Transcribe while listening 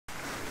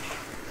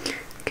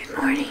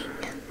morning.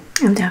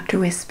 I'm Dr.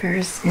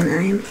 Whispers, and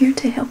I am here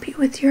to help you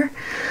with your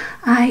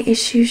eye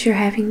issues you're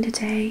having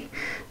today.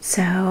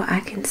 So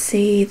I can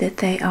see that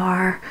they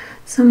are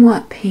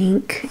somewhat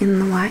pink in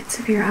the whites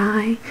of your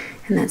eye,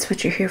 and that's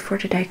what you're here for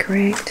today,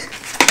 correct?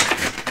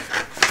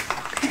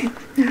 Okay,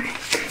 alright.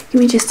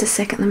 Give me just a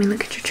second. Let me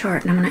look at your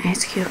chart, and I'm going to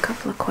ask you a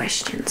couple of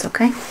questions,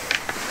 okay?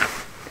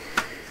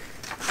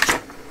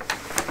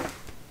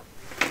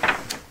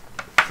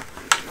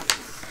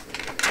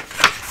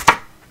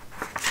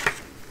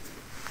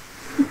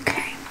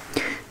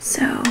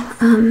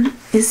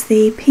 Is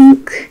the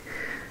pink,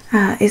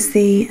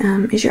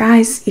 is your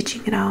eyes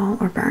itching at all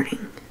or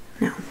burning?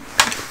 No.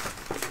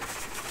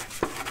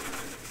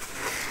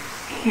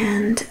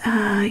 And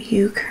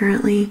you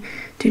currently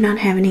do not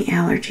have any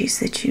allergies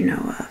that you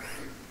know of.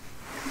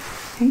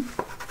 Okay.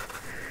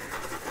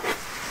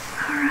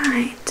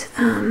 Alright.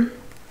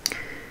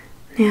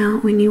 Now,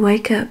 when you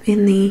wake up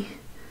in the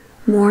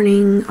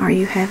morning, are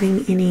you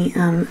having any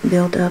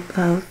buildup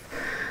of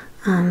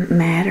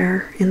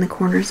matter in the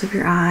corners of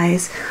your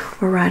eyes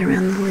or right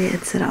around the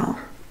lids at all?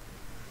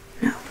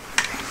 No.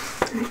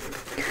 Okay. Right.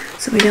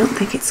 So we don't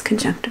think it's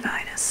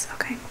conjunctivitis.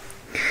 Okay.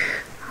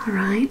 All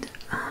right.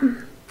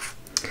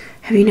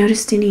 Have you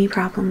noticed any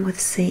problem with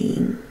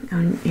seeing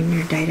in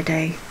your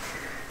day-to-day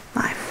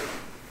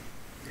life?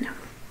 No.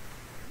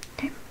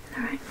 Okay.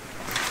 All right.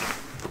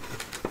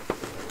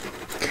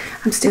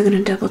 I'm still going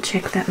to double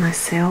check that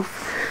myself.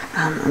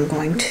 I'm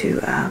going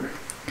to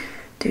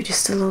do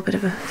just a little bit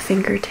of a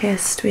finger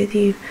test with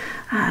you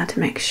to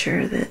make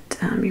sure that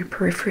your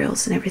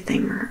peripherals and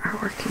everything are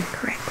working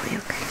correctly,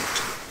 okay?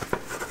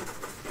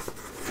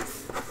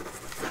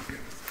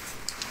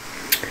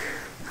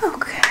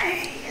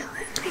 Okay,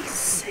 let me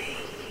see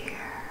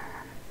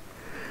here.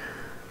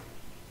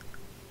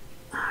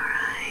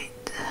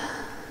 Alright.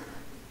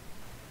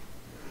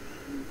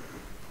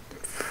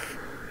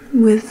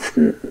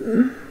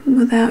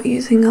 Without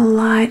using a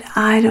light,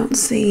 I don't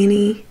see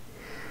any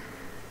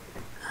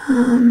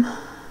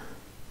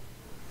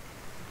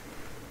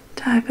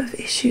type of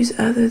issues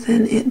other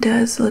than it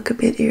does look a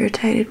bit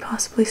irritated,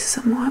 possibly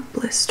somewhat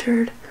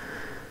blistered,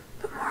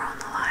 but more on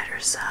the lighter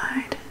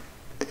side.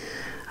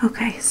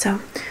 Okay, so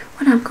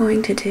what I'm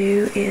going to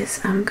do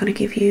is I'm going to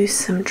give you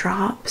some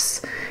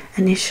drops.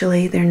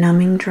 Initially, they're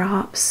numbing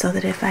drops, so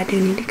that if I do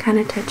need to kind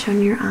of touch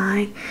on your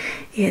eye,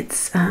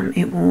 it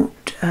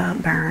won't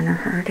burn or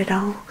hurt at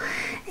all,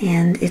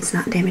 and it's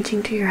not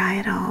damaging to your eye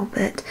at all.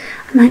 But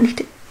I might need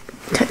to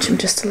touch them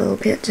just a little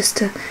bit just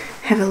to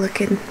have a look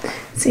and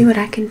see what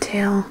I can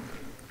tell.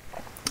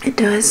 It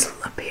does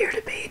appear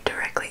to be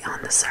directly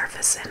on the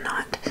surface and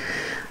not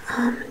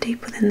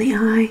deep within the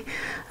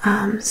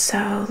eye.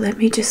 So let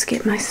me just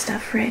get my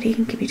stuff ready.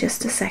 Give me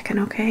just a second,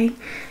 okay? And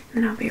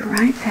then I'll be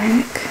right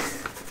back.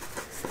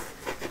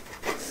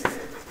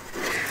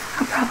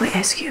 I'll probably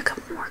ask you a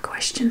couple more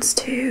questions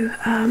too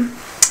in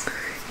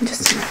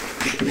just a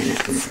few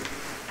minutes.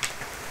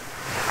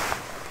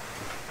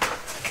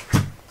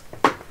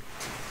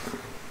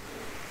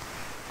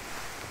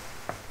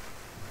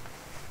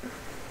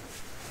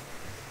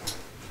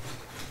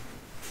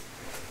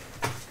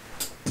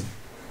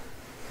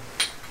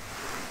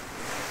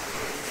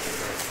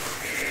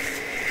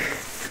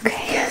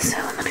 Okay, so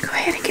I'm going to go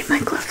ahead and get my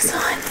gloves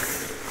on.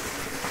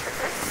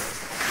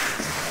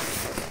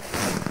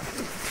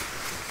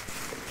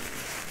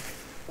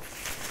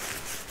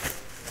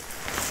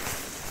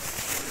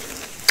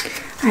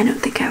 I don't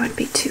think I would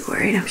be too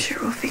worried. I'm sure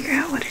we'll figure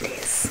out what it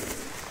is.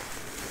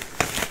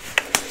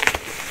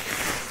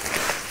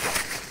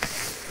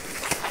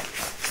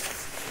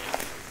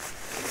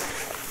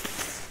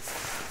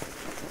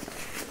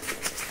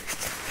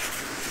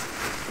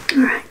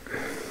 Alright.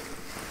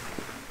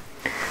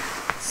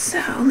 So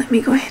let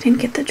me go ahead and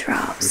get the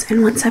drops,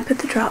 and once I put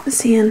the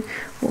drops in,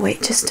 we'll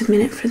wait just a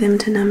minute for them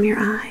to numb your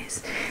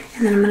eyes,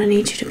 and then I'm going to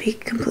need you to be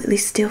completely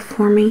still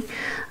for me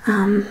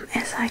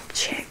as I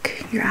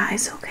check your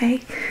eyes,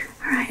 okay?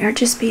 Alright, or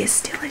just be as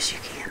still as you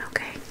can,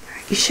 okay?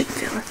 Alright, you shouldn't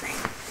feel a thing.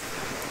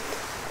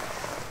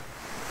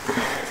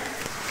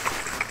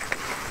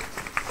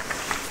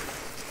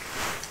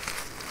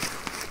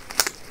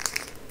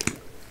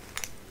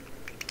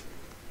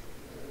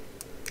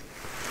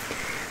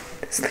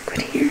 This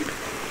liquid here.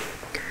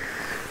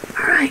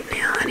 Alright,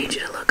 now I need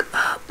you to look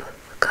up.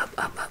 Look up,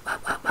 up, up,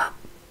 up, up, up.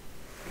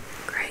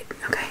 Great.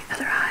 Okay,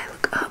 other eye.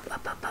 Look up,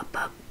 up, up, up,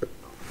 up.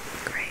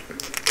 Great.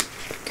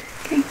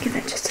 Okay, give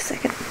that just a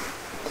second.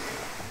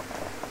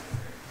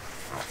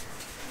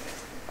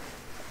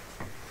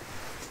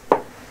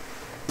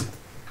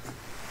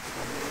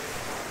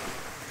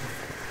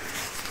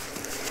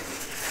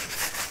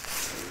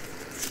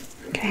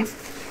 Okay.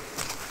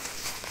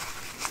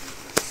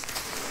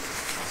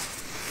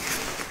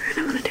 Alright,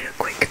 I'm going to do a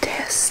quick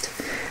test.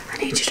 I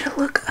need you to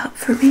look up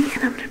for me,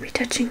 and I'm going to be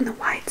touching the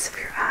whites of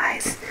your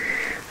eyes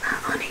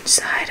on each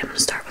side. I'm going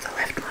to start with the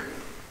left one.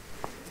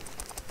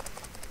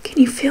 Can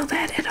you feel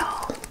that at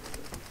all?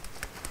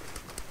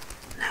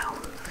 No?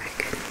 Very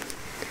good.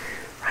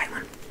 Right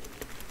one.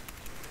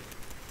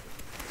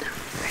 No?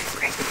 Great,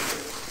 great.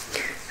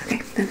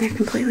 Okay. then they're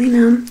completely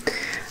numb.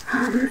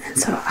 And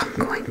so I'm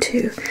going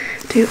to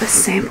do a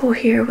sample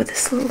here with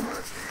this little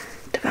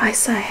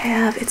device I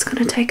have. It's going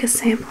to take a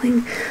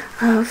sampling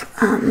of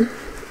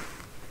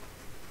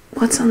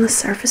what's on the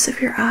surface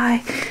of your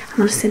eye. I'm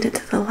going to send it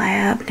to the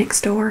lab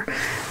next door.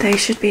 They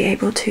should be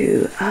able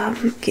to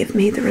give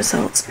me the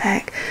results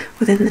back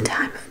within the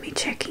time of me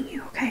checking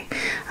you, okay?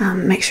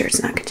 Make sure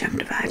it's not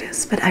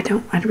conjunctivitis, but I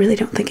really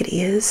don't think it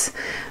is,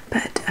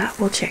 but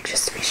we'll check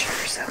just to be sure.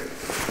 So,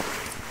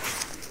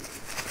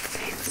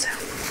 okay, so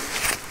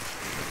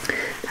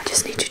I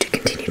just need you to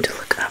continue to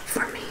look up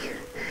for me,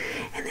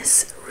 and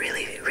this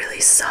really,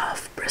 really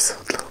soft,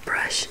 bristled little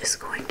brush is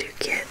going to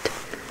get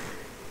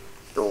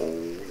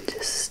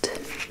just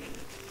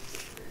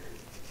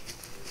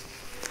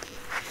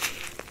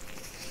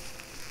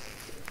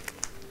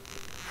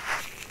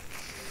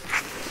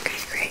okay,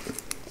 great.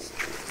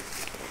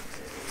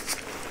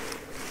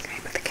 Okay,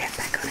 put the cap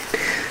back on it.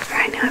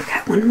 Alright, now I've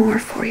got one more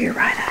for your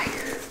right eye.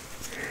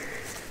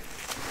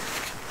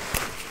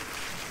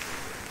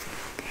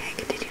 Okay,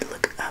 continue to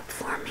look up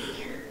for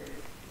me.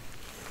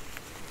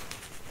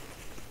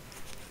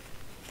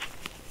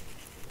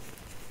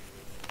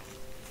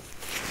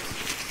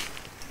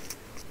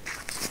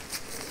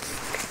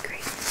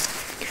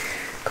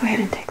 Go ahead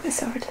and take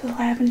this over to the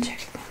lab and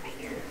check it for me.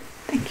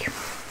 Thank you.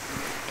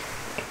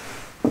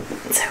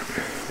 So,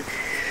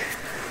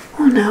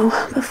 we'll know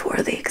before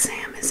the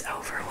exam is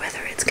over whether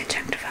it's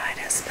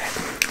conjunctivitis,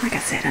 but like I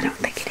said, I don't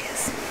think it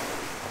is.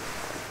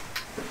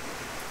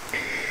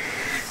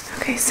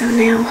 Okay, so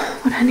now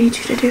what I need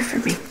you to do for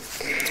me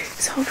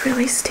is hold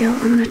really still.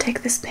 I'm going to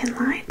take this pen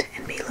light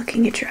and be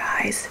looking at your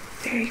eyes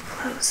very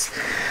close.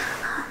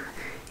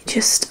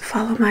 Just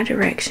follow my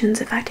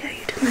directions if I tell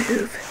you to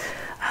move.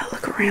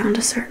 Look around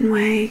a certain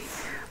way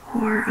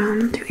or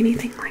do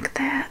anything like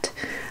that.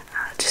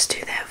 Just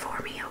do that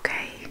for me,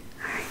 okay?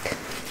 Alright.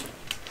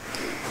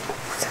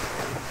 So,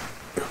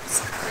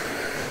 oops.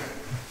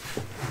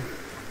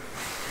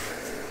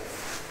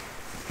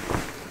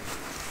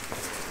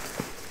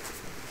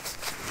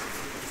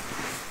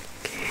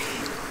 Okay.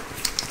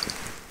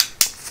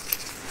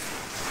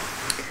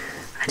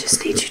 I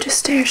just need you to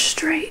stare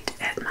straight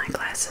at my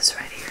glasses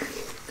right here.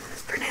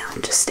 For now,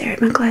 just stare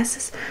at my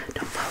glasses.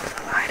 Don't follow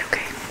the light, okay?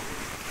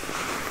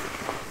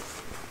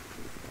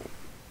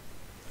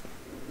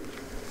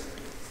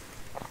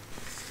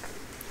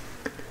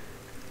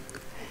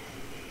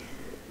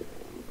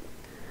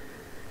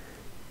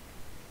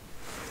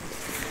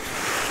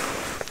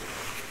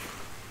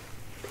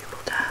 Pupil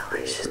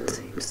dilation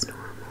seems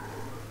normal.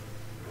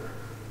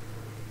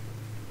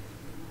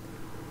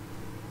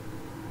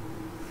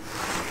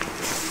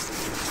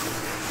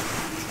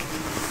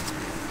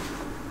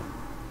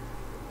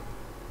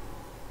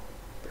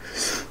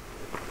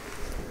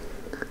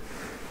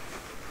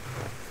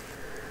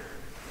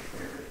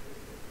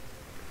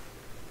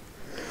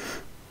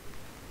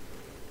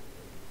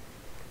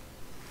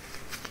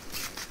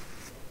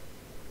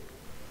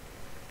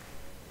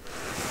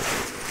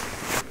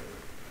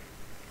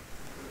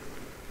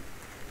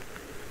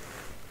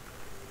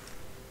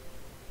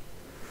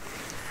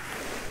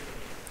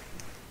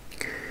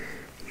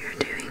 You're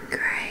doing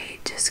great.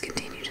 Just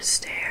continue to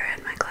stare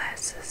at my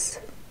glasses.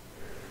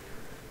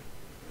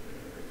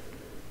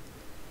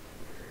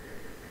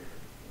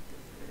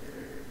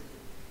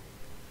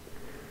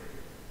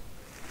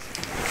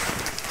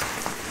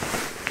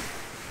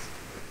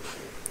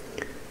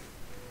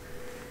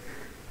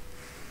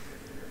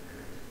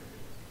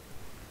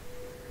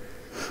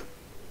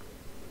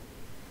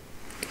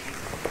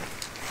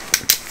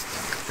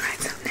 Alright,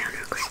 so down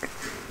real quick.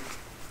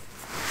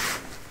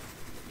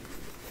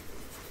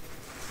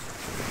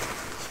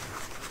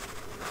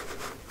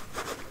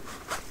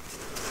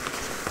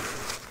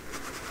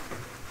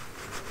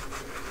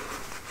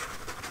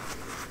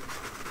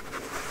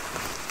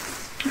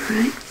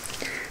 Alright,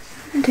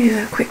 I'm going to do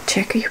a quick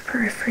check of your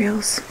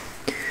peripherals.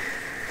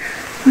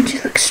 I want you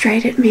to look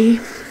straight at me,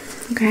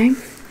 okay?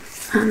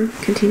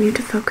 Continue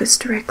to focus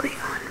directly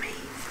on me.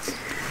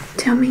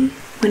 Tell me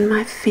when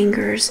my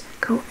fingers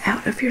go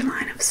out of your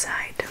line of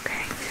sight,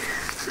 okay?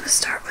 I'm going to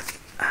start with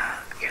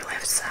your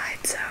left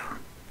side, so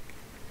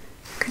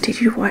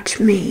continue to watch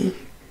me,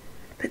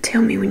 but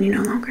tell me when you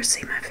no longer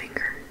see my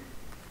finger.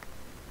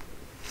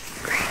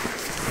 Great.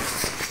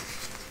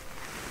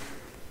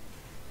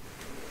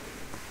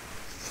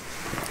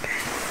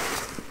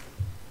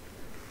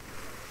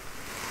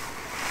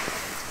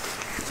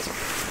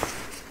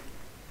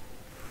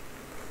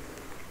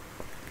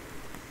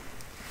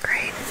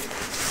 Great.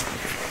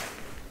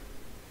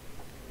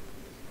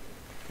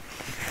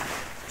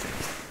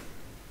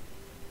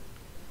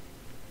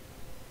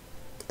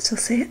 Still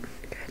see it?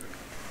 Good.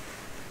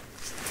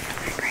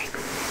 Very great.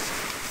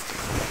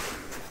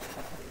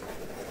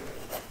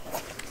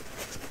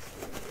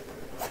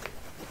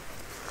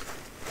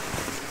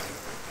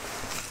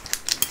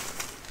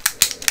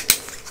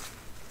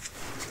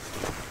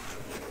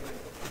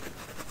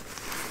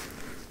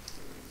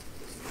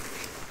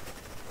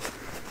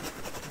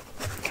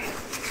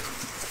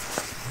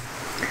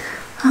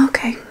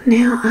 Okay,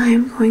 now I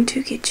am going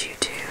to get you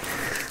to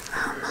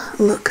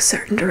look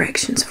certain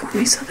directions for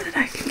me so that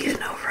I can get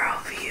an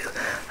overall view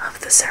of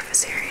the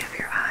surface area of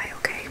your eye,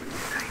 okay?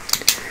 Alright.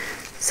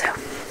 So,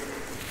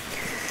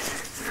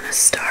 I'm going to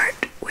start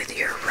with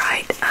your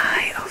right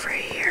eye over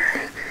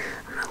here.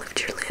 I'm going to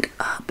lift your lid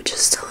up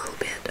just a little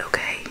bit,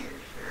 okay?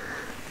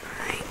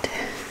 Alright,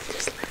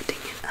 just lifting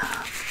it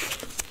up.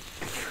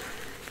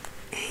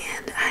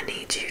 And I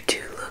need you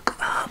to look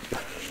up.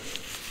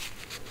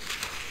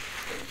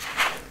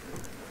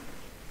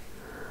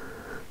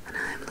 And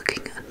I'm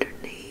looking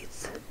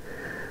underneath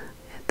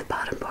at the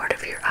bottom part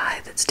of your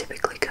eye that's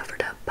typically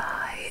covered up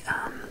by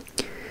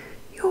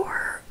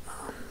your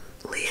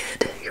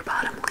lid, your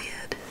bottom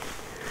lid.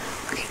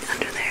 Looking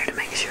under there to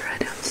make sure I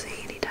don't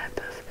see any type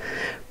of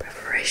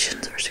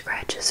perforations or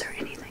scratches or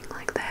anything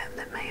like that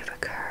that may have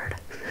occurred.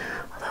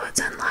 Although it's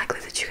unlikely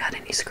that you got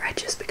any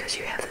scratches because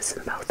you have this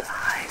in both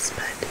eyes,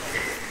 but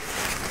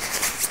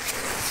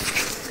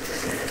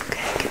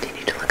okay,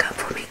 continue to look up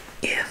for me.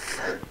 If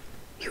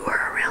you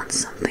are around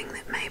something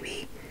that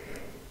maybe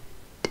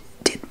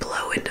did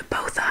blow into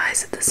both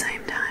eyes at the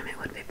same time, it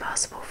would be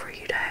possible for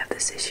you to have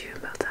this issue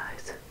in both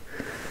eyes.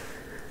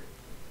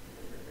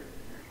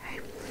 Okay,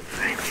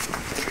 alright.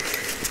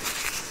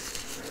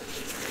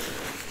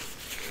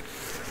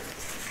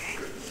 Okay,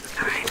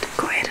 alright,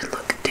 go ahead and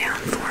look down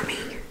for me.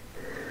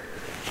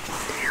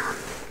 Down.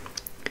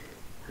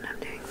 And I'm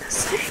doing the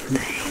same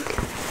thing.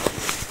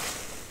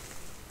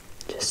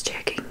 Just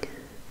checking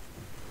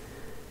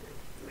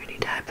for any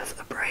type of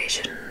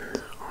abrasions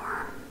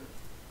or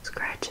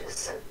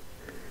scratches.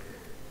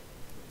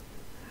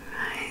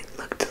 Alright,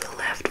 look to the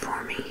left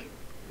for me.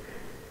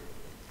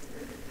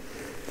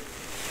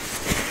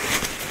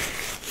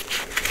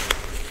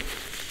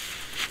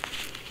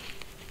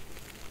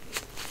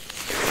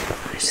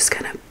 I'm just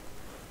gonna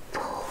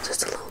pull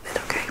just a little bit,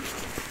 okay?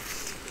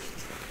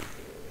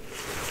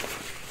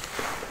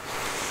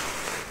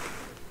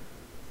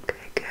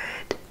 Okay,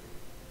 good.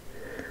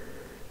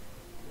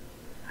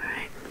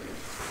 Alright.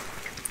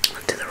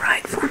 Look to the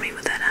right for me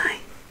with that eye.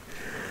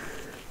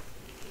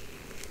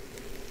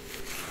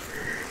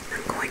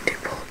 I'm going to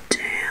pull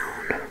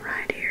down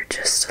right here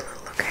just a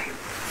little, okay?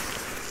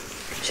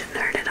 It shouldn't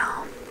hurt at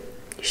all.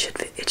 It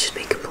should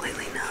be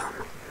completely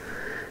numb.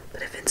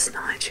 But if it's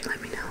not, you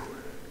let me know.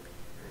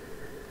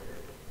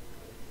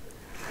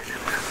 And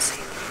I'm not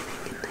seeing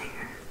anything in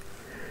there.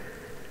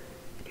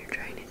 And your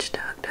drainage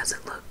duct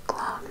doesn't look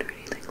clogged or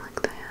anything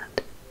like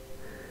that.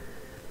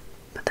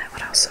 But that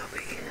would also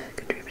be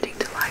contributing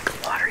to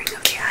like watering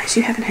of the eyes.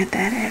 You haven't had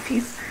that, have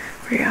you?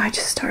 Where your eye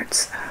just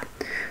starts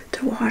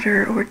to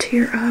water or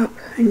tear up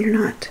and you're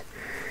not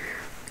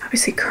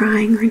obviously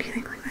crying or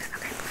anything like that.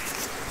 Okay,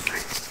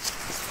 alright.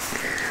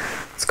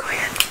 Let's go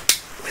ahead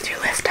with your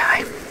left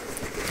eye.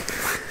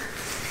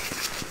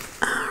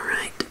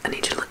 Alright, I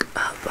need you to look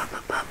up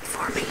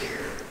for me.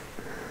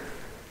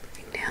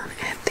 Looking down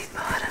at the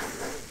bottom,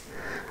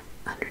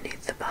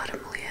 underneath the bottom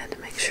lid, to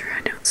make sure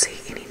I don't see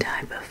any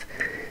type of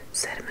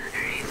sediment or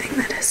anything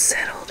that has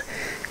settled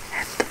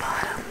at the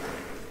bottom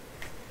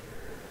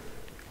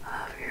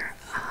of your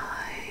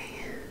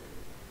eye.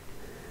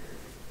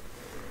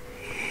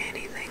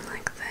 Anything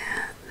like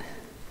that.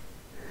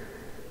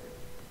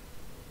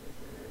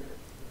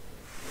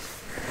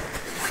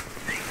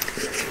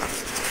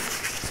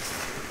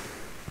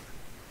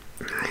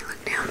 Alright,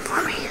 look down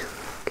for me.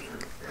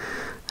 Looking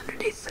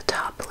underneath the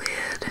top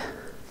lid.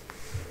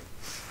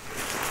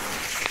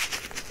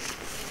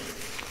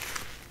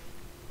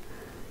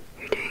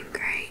 You're doing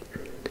great.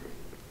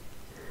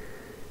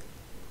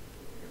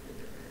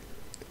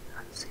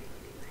 Not seeing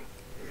anything.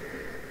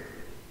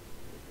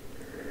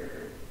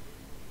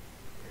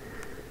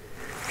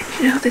 And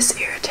you know, this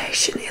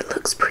irritation, it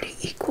looks pretty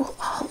equal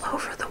all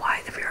over the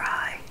white of your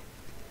eye.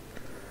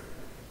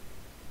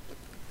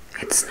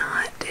 It's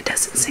not, it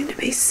doesn't seem to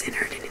be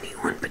centered in any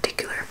one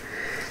particular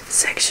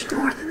section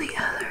more than the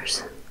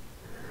others.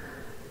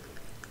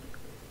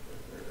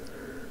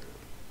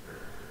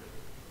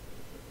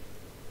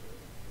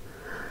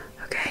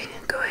 Okay,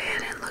 go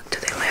ahead and look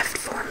to the left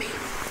for me.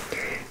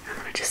 I'm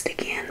going to just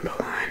again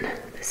pull on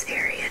this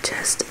area,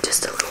 just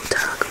a little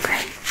tug,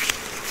 okay?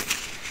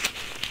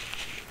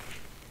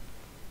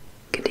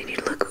 Continue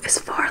to look as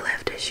far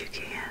left as you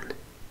can.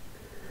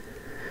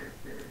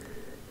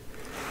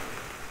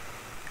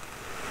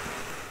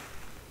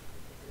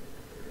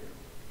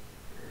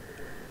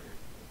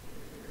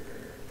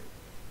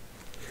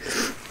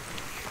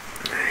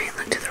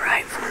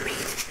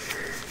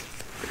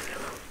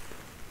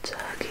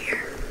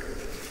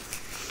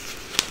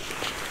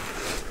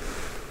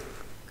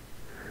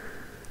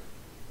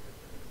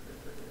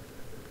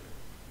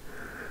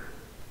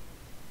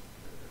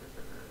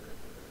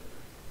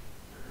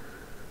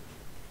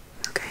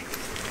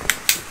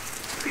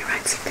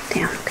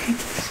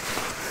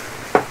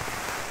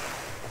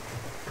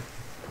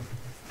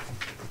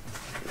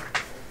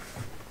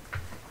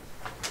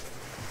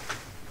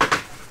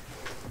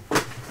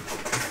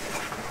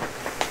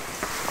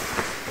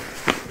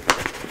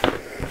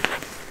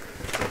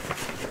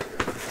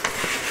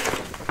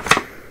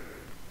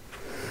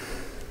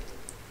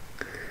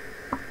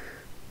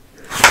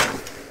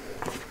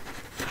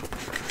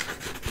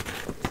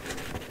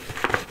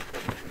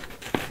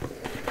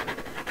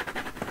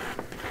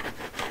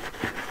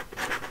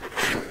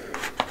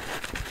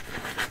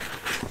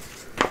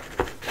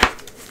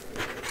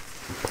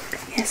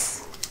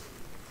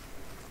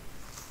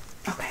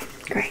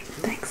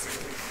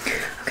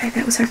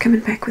 that was her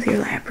coming back with your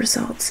lab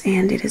results,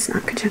 and it is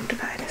not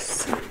conjunctivitis.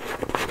 So.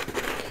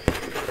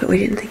 But we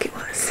didn't think it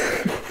was.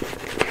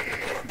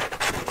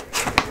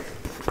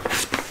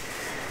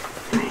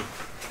 Right.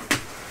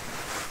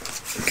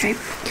 Okay,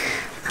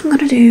 I'm going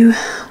to do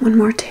one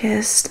more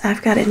test.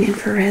 I've got an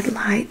infrared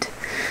light.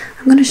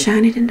 I'm going to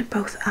shine it into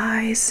both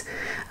eyes.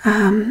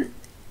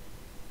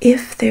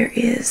 If there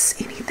is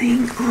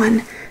anything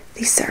on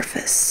the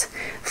surface,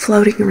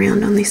 floating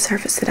around on the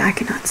surface that I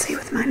cannot see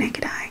with my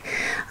naked eye,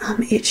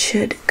 it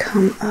should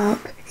come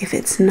up. If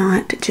it's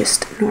not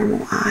just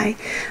normal eye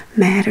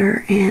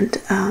matter and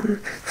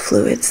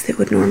fluids that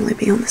would normally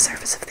be on the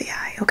surface of the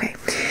eye. Okay,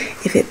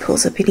 if it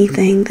pulls up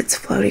anything that's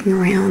floating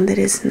around that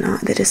is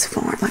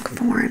foreign, like a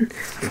foreign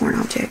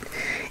object,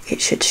 it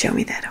should show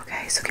me that.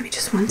 Okay, so give me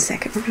just 1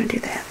 second. We're going to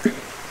do that.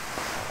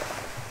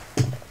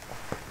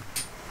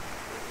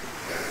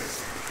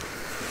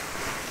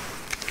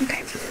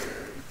 Okay,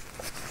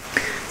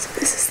 so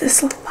this is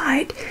this little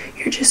light.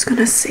 You're just going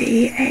to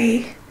see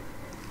a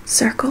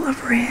circle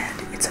of red.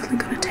 It's only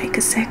going to take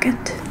a second,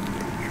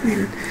 and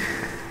then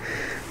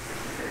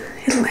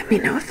it'll let me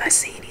know if I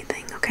see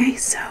anything. Okay,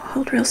 so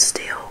hold real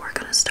still. We're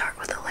going to start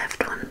with the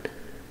left one.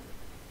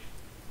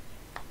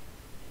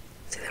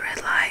 See the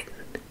red light?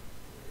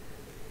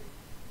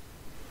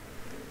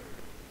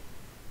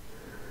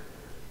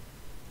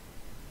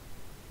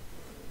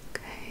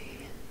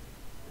 Okay.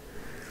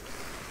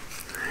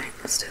 Alright,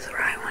 let's do the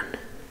right one.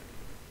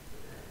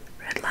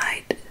 Red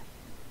light.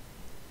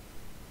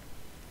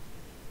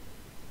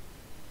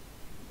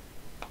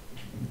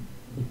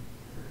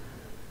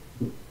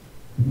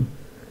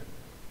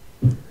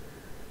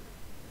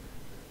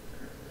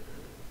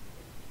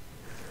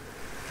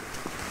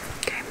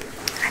 Okay,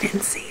 I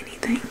didn't see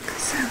anything,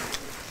 so,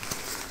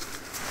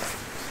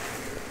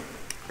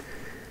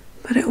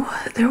 but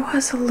there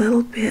was a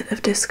little bit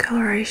of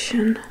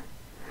discoloration.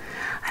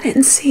 I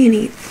didn't see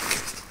any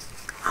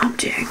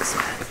objects,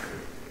 but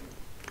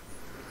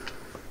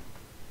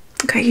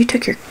okay, you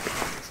took your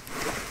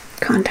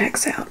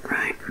contacts out,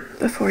 right,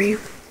 before I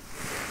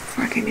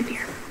came in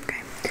here.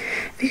 Okay,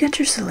 have you got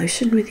your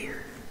solution with you?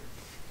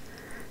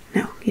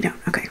 No, you don't.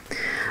 Okay,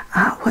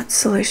 what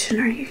solution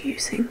are you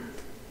using?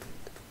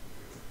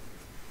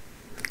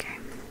 Okay,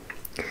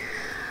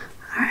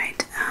 all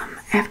right.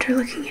 After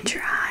looking at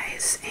your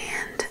eyes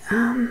and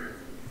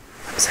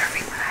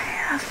observing what I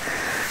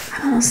have,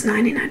 I'm almost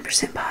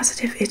 99%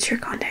 positive it's your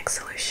contact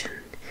solution.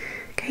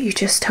 Okay, you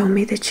just told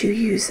me that you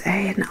use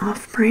an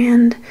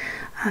off-brand,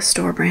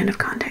 store brand of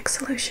contact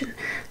solution.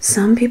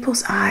 Some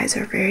people's eyes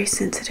are very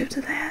sensitive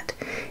to that.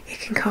 It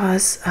can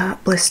cause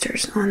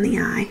blisters on the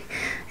eye,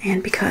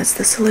 and because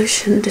the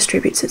solution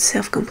distributes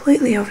itself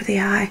completely over the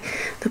eye,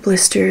 the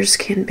blisters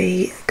can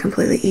be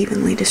completely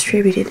evenly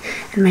distributed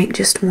and make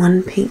just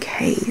one pink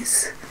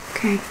haze.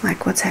 Okay,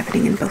 like what's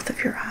happening in both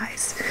of your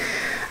eyes.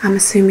 I'm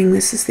assuming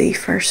this is the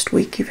first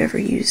week you've ever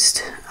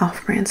used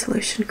off-brand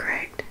solution,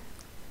 correct?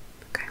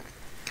 Okay.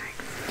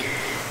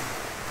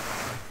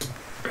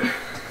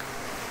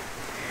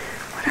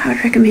 What I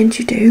would recommend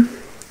you do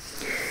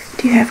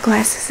you have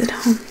glasses at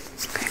home?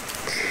 Okay.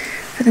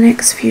 For the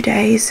next few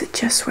days,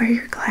 just wear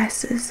your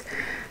glasses.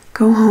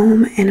 Go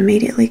home and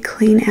immediately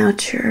clean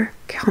out your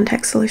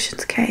contact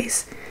solutions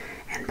case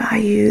and buy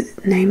you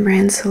name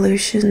brand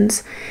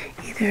solutions,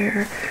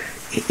 either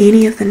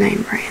any of the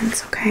name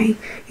brands. Okay,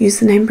 use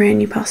the name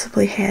brand you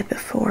possibly had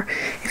before.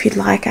 If you'd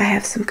like, I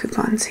have some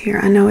coupons here.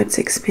 I know it's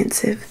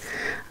expensive,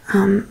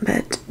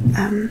 but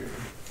I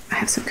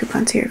have some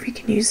coupons here if you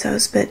can use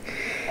those, but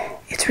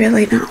it's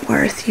really not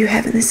worth you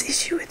having this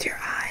issue with your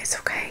eyes.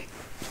 Okay,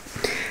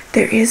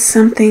 there is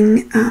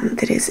something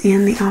that is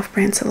in the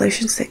off-brand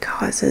solutions that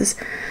causes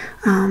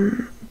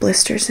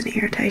blisters and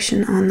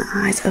irritation on the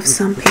eyes of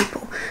some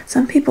people.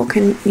 Some people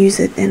can use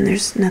it and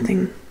there's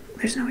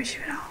no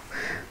issue at all.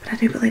 But I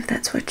do believe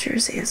that's what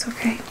yours is.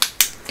 Okay,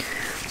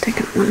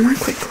 taking one more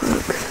quick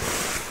look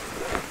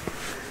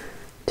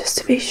just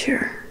to be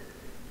sure.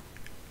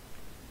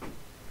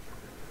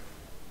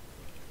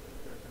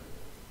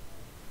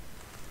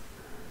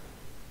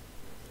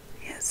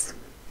 Yes,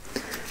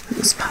 I'm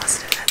almost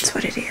positive that's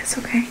what it is.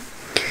 Okay,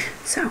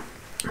 so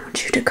I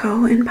want you to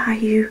go and buy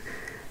you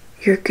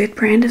your good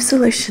brand of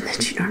solution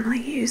that you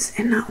normally use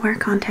and not wear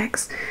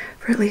contacts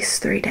for at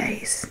least 3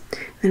 days.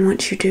 Then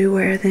once you do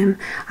wear them,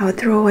 I would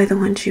throw away the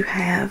ones you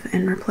have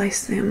and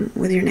replace them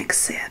with your next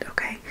set.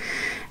 Okay,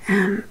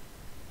 and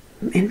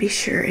be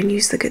sure and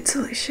use the good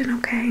solution.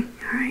 Okay,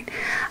 all right,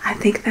 I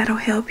think that'll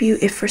help you.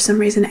 If for some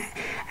reason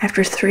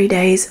after 3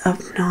 days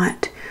of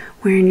not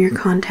wearing your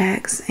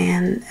contacts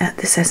and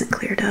this hasn't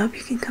cleared up,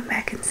 you can come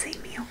back and see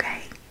me.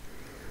 Okay,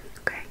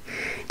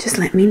 just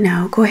let me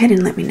know. Go ahead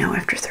and let me know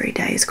after 3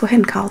 days. Go ahead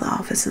and call the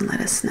office and let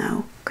us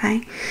know.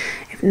 Okay,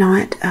 if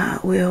not,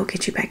 we'll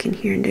get you back in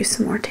here and do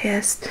some more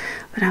tests,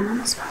 but I'm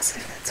almost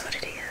positive that's what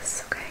it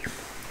is. Okay,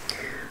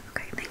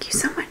 thank you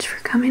so much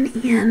for coming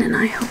in, and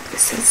I hope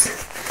this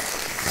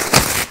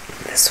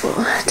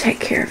will take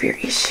care of your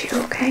issue.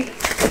 Okay.